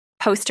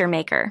Poster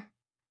Maker.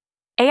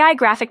 AI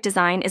graphic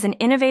design is an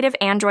innovative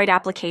Android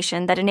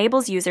application that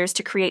enables users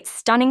to create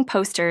stunning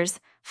posters,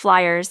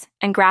 flyers,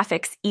 and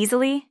graphics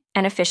easily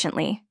and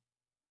efficiently.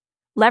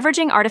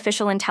 Leveraging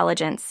artificial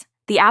intelligence,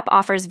 the app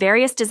offers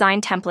various design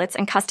templates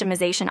and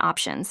customization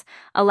options,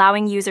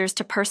 allowing users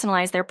to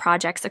personalize their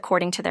projects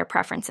according to their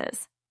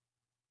preferences.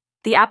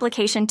 The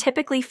application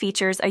typically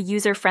features a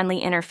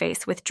user-friendly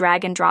interface with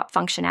drag-and-drop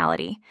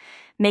functionality,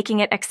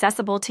 making it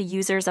accessible to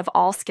users of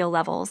all skill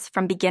levels,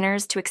 from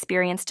beginners to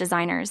experienced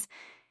designers.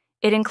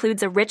 It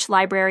includes a rich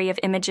library of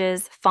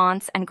images,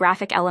 fonts, and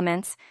graphic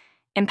elements,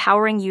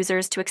 empowering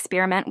users to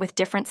experiment with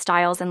different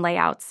styles and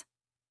layouts.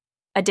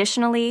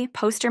 Additionally,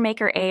 Poster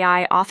Maker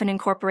AI often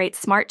incorporates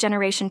smart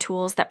generation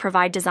tools that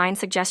provide design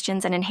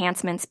suggestions and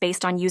enhancements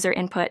based on user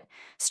input,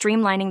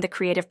 streamlining the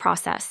creative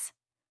process.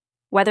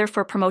 Whether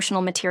for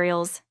promotional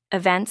materials,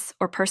 events,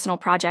 or personal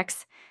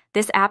projects,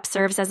 this app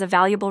serves as a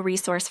valuable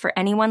resource for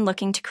anyone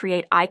looking to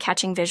create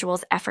eye-catching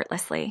visuals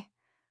effortlessly.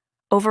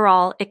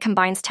 Overall, it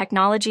combines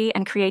technology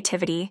and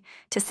creativity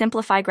to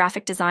simplify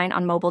graphic design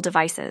on mobile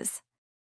devices.